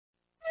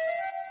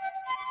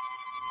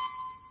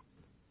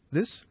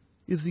This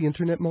is the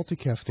Internet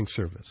Multicasting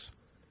Service.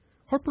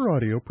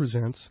 HarperAudio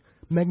presents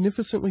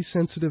magnificently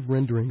sensitive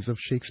renderings of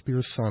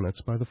Shakespeare's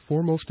sonnets by the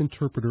foremost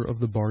interpreter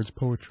of the bard's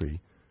poetry,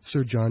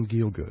 Sir John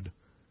Gielgud.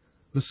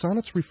 The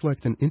sonnets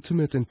reflect an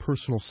intimate and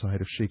personal side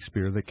of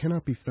Shakespeare that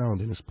cannot be found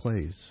in his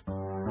plays.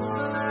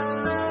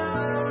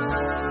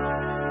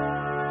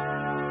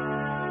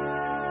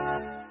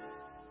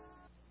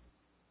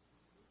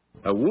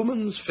 A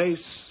woman's face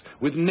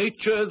with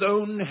nature's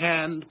own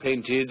hand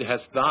painted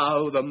hast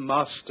thou, the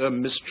master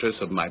mistress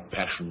of my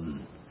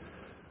passion.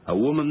 A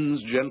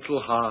woman's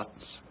gentle heart,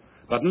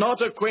 but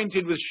not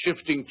acquainted with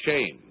shifting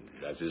change,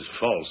 as is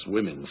false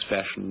women's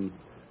fashion.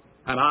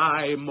 An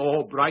eye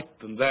more bright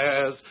than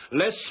theirs,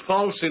 less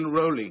false in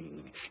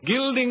rolling,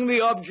 gilding the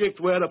object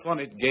whereupon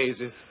it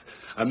gazeth.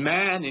 A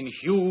man in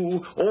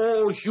hue,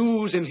 all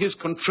hues in his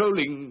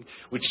controlling,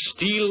 which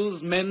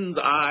steals men's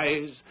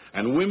eyes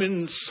and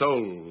women's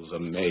souls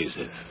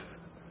amazeth.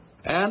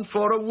 And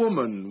for a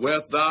woman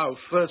wert thou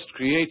first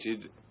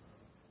created,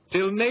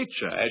 till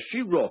nature, as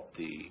she wrought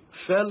thee,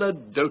 fell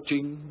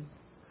a-doting,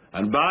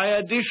 and by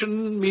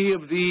addition me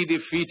of thee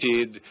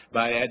defeated,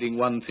 by adding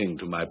one thing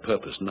to my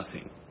purpose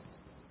nothing.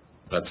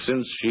 But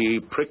since she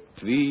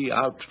pricked thee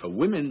out for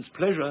women's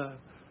pleasure,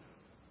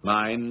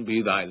 mine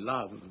be thy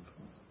love,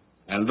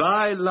 and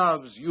thy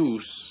love's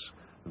use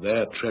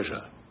their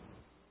treasure.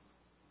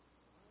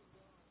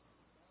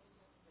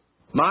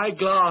 My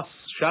glass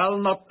shall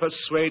not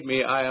persuade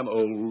me I am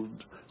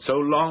old, so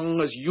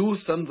long as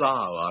youth and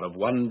thou are of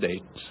one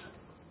date.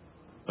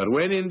 But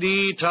when in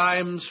thee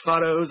time's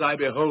furrows I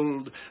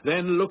behold,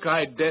 then look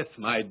I death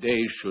my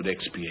days should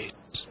expiate.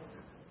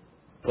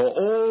 For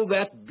all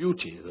that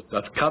beauty that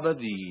doth cover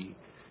thee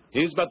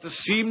is but the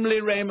seemly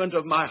raiment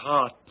of my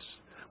heart,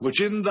 which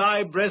in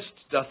thy breast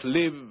doth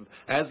live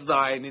as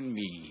thine in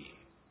me.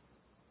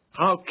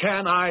 How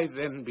can I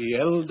then be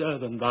elder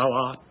than thou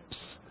art?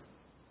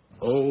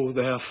 Oh,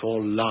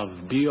 therefore,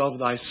 love, be of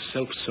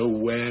thyself so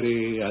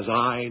wary, as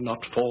I, not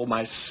for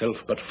myself,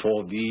 but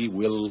for thee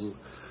will,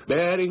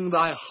 bearing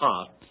thy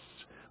heart,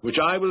 which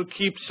I will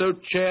keep so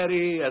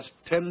chary, as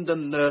tender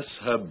nurse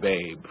her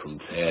babe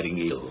from faring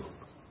ill.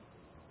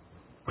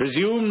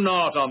 Presume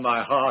not on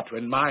thy heart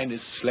when mine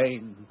is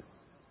slain.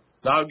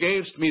 Thou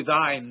gavest me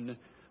thine,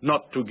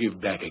 not to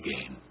give back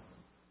again.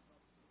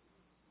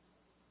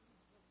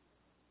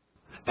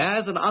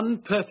 As an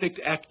unperfect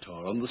actor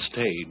on the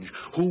stage,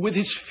 who with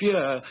his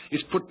fear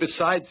is put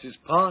besides his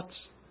parts,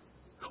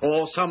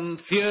 or some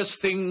fierce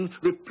thing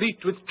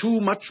replete with too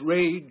much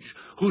rage,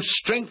 whose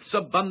strength's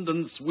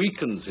abundance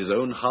weakens his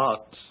own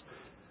heart,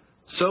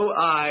 so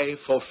I,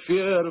 for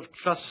fear of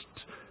trust,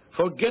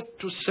 forget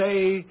to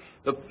say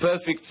the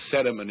perfect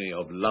ceremony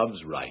of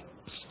love's rites,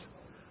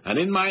 and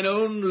in mine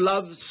own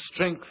love's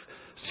strength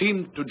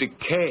seem to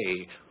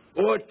decay,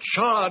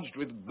 o'ercharged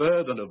with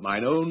burden of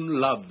mine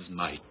own love's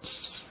might.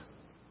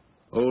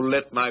 Oh,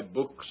 let my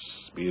books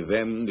be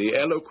then the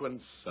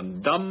eloquence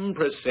and dumb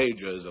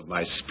presagers of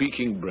my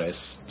speaking breast,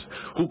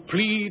 who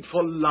plead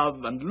for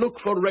love and look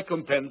for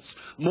recompense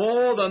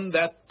more than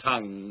that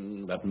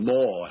tongue that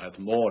more hath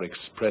more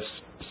expressed.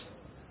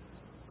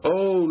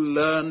 Oh,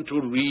 learn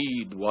to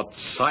read what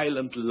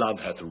silent love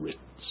hath writ.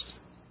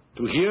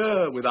 To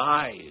hear with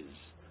eyes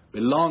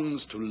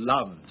belongs to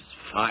love's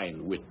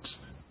fine wit.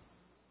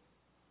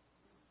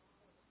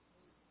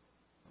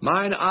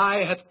 Mine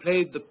eye hath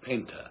played the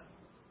painter,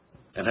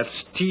 and hath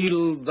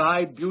steeled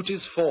thy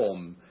beauty's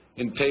form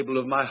in table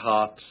of my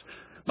heart.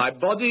 My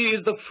body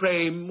is the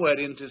frame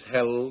wherein 'tis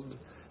held,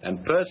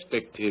 and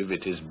perspective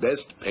it is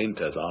best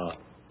painter's art.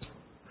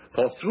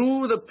 For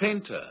through the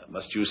painter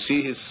must you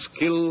see his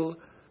skill,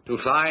 to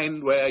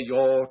find where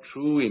your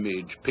true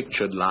image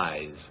pictured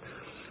lies,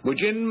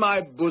 which in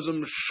my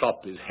bosom's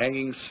shop is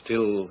hanging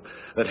still,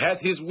 that hath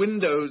his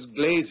windows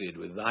glazed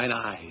with thine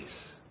eyes.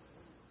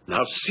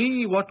 Now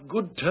see what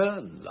good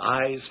turns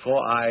eyes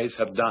for eyes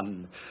have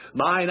done.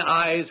 Mine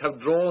eyes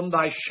have drawn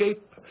thy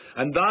shape,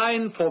 and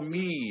thine for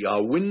me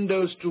are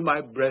windows to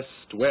my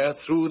breast, where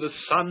through the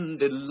sun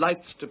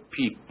delights to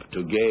peep,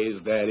 to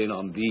gaze therein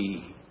on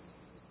thee.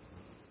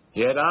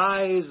 Yet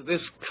eyes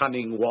this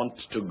cunning want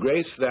to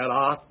grace their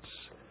arts.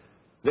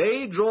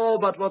 They draw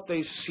but what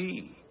they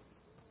see,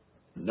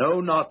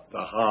 know not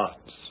the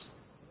hearts.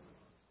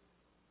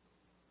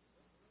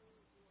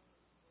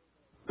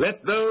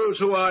 Let those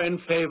who are in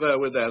favor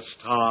with their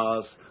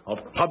stars of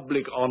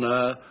public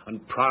honor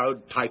and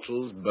proud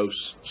titles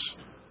boast,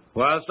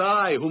 whilst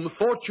I, whom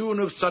fortune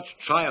of such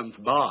triumph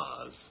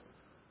bars,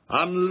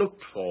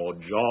 unlooked for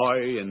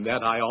joy in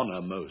that I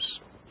honor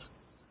most.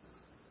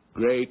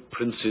 Great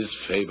princes'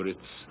 favorites,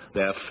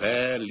 their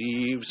fair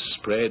leaves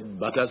spread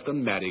but as the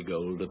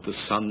marigold at the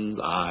sun's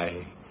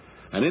eye,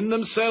 and in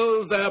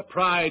themselves their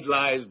pride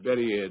lies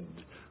buried,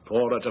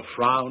 for at a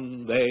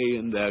frown they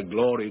in their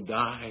glory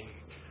die.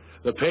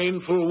 The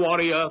painful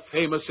warrior,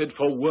 famous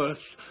for worth,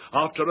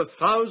 after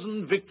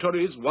 1,000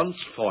 victories once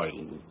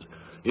foiled,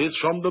 is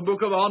from the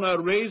book of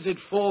honor raised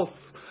forth,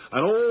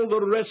 and all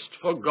the rest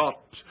forgot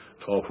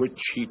for which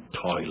he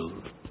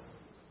toiled.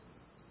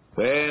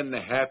 Then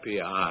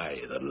happy I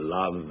that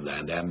love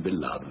and am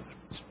beloved,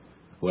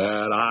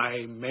 where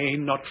I may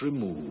not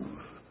remove,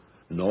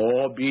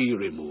 nor be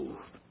removed.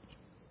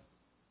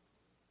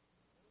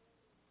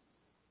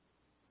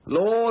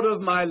 Lord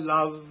of my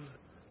love,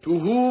 to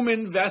whom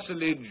in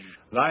vassalage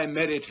thy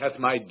merit hath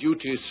my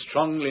duty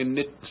strongly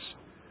knit,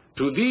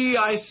 to thee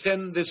I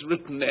send this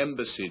written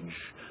embassage,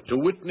 to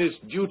witness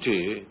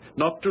duty,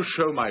 not to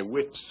show my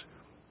wit.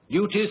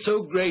 Duty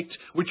so great,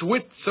 which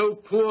wit so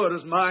poor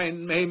as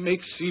mine may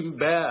make seem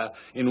bare,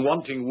 in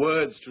wanting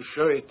words to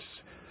show it,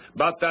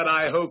 but that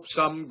I hope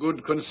some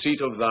good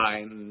conceit of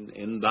thine,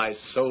 in thy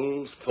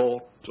soul's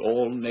thought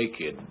all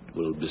naked,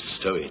 will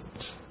bestow it.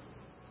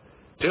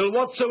 Till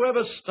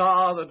whatsoever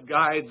star that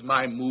guides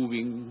my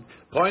moving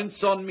points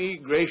on me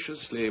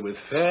graciously with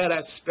fair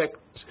aspect,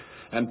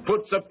 and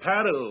puts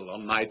apparel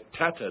on my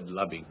tattered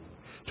loving,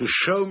 to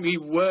show me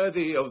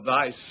worthy of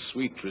thy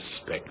sweet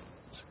respect.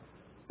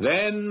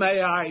 Then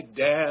may I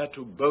dare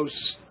to boast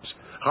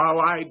how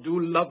I do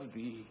love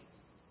thee.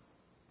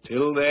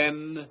 Till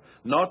then,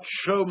 not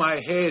show my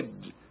head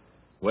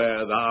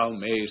where thou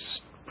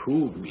mayst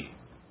prove me.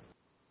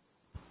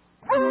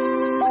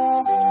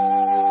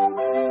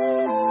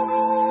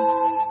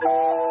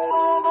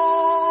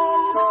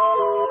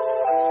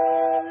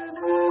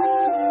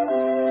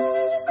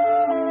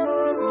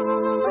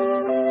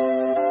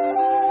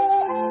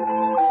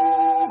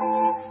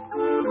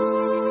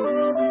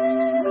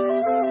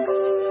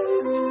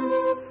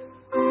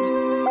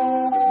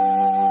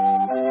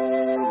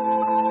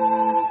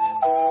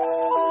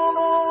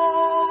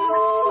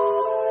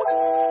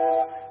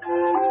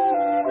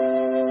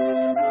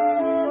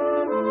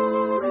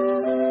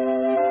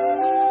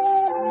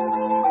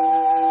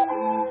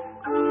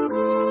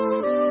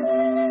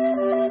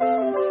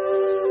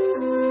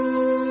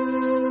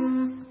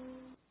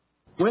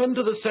 When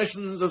to the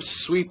sessions of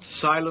sweet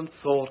silent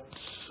thought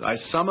I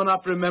summon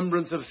up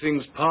remembrance of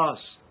things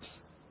past,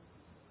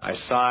 I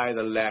sigh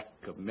the lack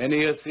of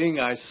many a thing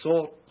I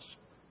sought,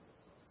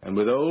 and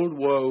with old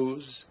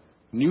woes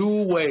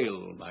new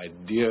wail my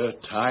dear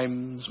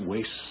time's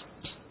waste.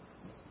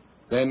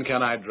 Then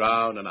can I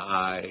drown an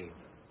eye,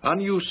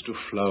 unused to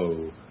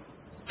flow,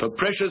 for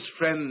precious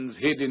friends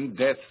hid in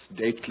death's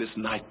dateless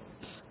nights,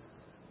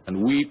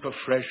 and weep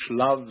afresh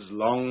love's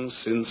long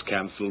since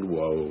cancelled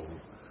woe,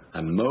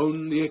 and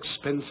moan the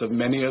expense of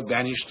many a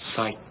vanished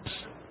sight.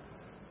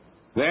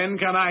 Then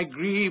can I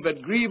grieve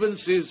at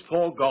grievances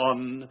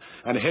foregone,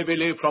 and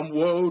heavily from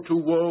woe to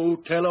woe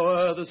tell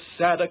o'er the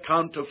sad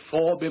account of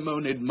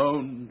fore-bemoaned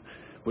moan,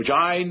 which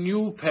I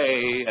new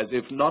pay as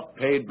if not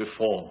paid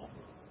before.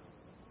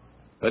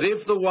 But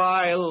if the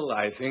while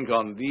I think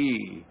on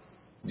thee,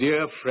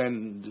 dear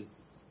friend,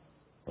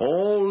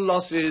 all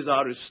losses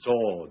are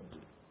restored,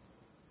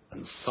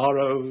 and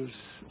sorrows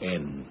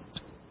end.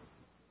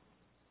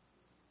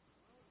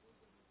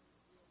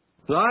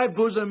 Thy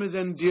bosom is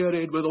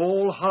endeared with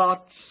all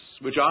hearts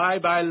which I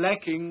by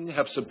lacking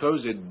have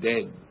supposed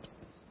dead,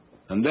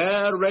 and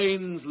there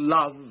reigns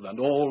love and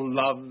all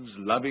love's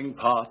loving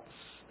parts,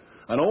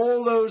 and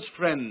all those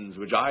friends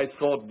which I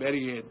thought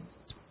buried.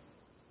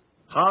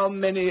 How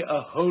many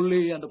a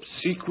holy and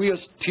obsequious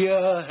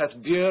tear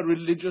hath dear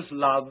religious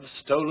love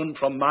stolen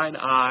from mine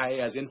eye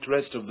as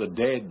interest of the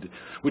dead,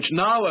 which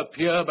now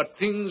appear but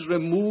things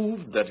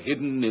removed that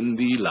hidden in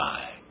thee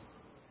lie.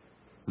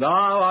 Thou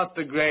art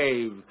the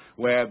grave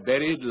where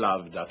buried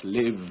love doth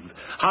live,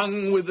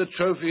 hung with the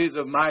trophies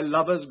of my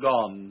lovers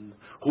gone,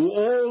 who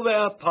all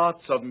their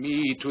parts of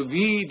me to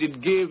thee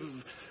did give.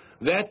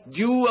 That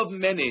due of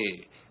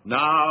many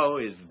now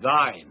is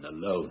thine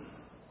alone.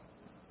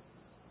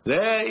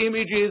 Their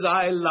images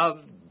I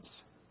loved,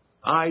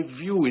 I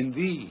view in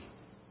thee,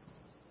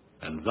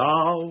 and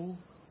thou,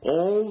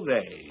 all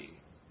they,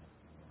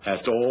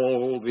 hast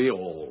all the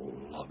all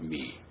of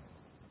me.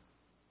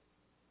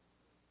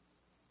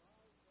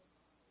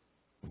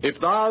 If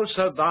thou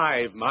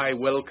survive my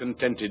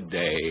well-contented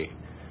day,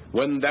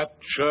 when that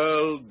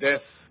churl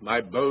death my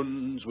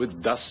bones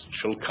with dust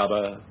shall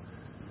cover,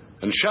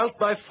 and shalt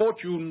by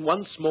fortune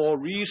once more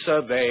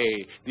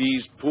resurvey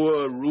these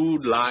poor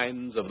rude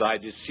lines of thy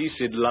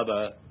deceased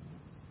lover,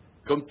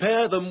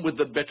 compare them with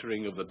the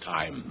bettering of the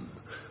time,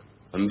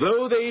 and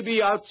though they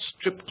be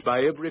outstripped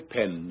by every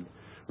pen,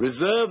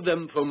 reserve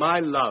them for my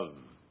love,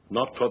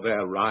 not for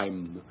their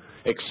rhyme,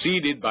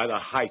 exceeded by the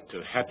height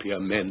of happier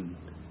men.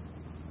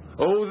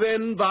 Oh,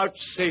 then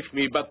vouchsafe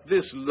me but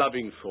this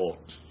loving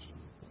thought.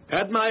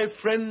 Had my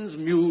friend's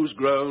muse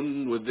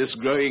grown with this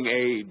growing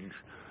age,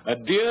 a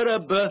dearer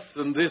birth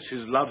than this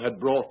his love had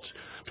brought,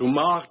 to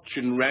march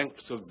in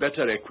ranks of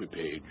better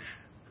equipage.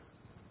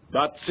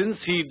 But since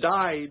he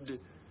died,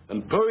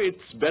 and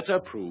poets better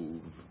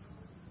prove,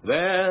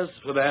 theirs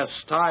for their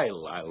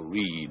style I'll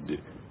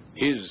read,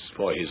 his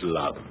for his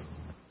love.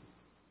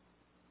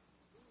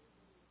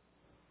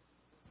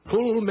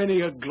 Full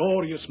many a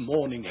glorious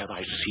morning have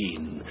I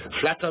seen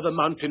flatter the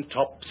mountain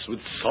tops with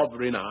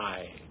sovereign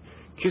eye,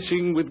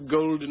 kissing with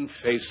golden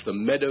face the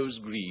meadows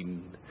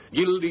green,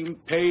 gilding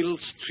pale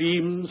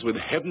streams with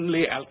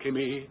heavenly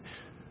alchemy,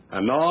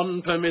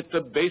 Anon permit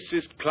the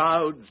basest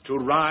clouds to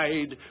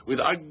ride with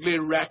ugly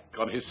wrack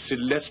on his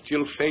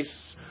celestial face,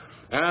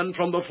 and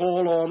from the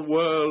forlorn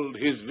world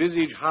his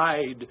visage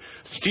hide,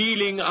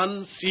 stealing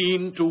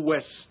unseen to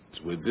west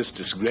with this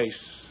disgrace.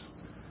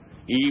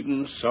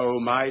 Even so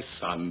my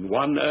sun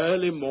one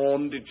early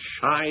morn did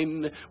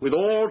shine with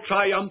all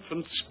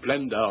triumphant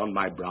splendor on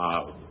my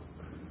brow.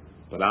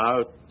 But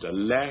out,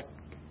 alack,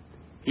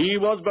 he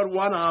was but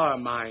 1 hour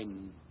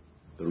mine.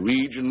 The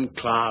region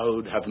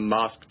cloud hath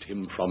masked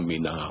him from me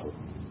now.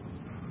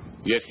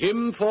 Yet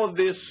him for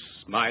this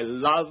my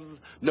love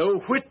no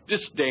whit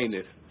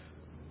disdaineth.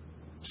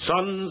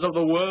 Sons of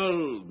the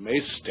world may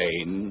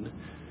stain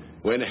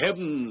when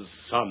heaven's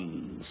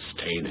sun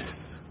staineth.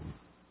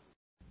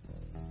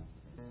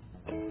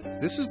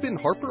 This has been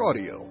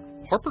HarperAudio.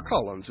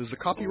 HarperCollins is the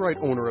copyright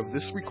owner of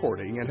this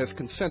recording and has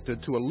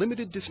consented to a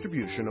limited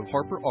distribution of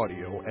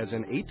HarperAudio as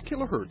an 8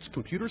 kHz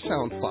computer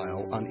sound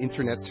file on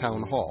Internet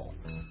Town Hall.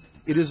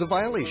 It is a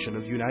violation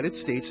of United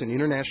States and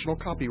international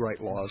copyright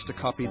laws to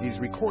copy these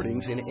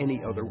recordings in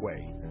any other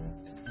way.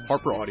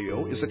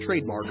 HarperAudio is a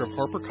trademark of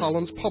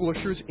HarperCollins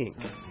Publishers, Inc.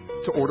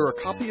 To order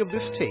a copy of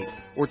this tape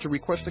or to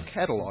request a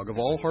catalog of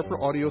all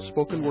HarperAudio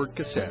spoken word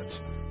cassettes,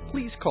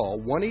 please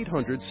call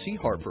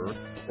 1-800-C-HARPER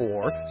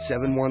or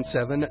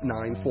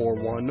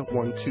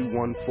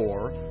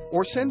 717-941-1214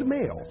 or send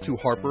mail to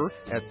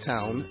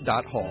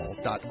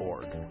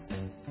harper@town.hall.org.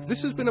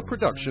 This has been a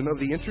production of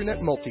the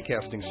Internet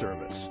Multicasting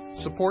Service.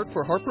 Support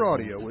for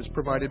HarperAudio is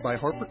provided by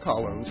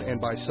HarperCollins and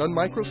by Sun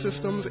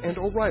Microsystems and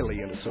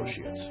O'Reilly &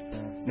 Associates.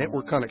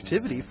 Network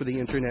connectivity for the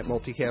Internet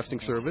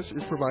Multicasting Service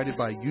is provided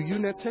by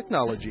UUNet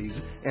Technologies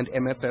and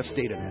MFS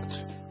DataNet.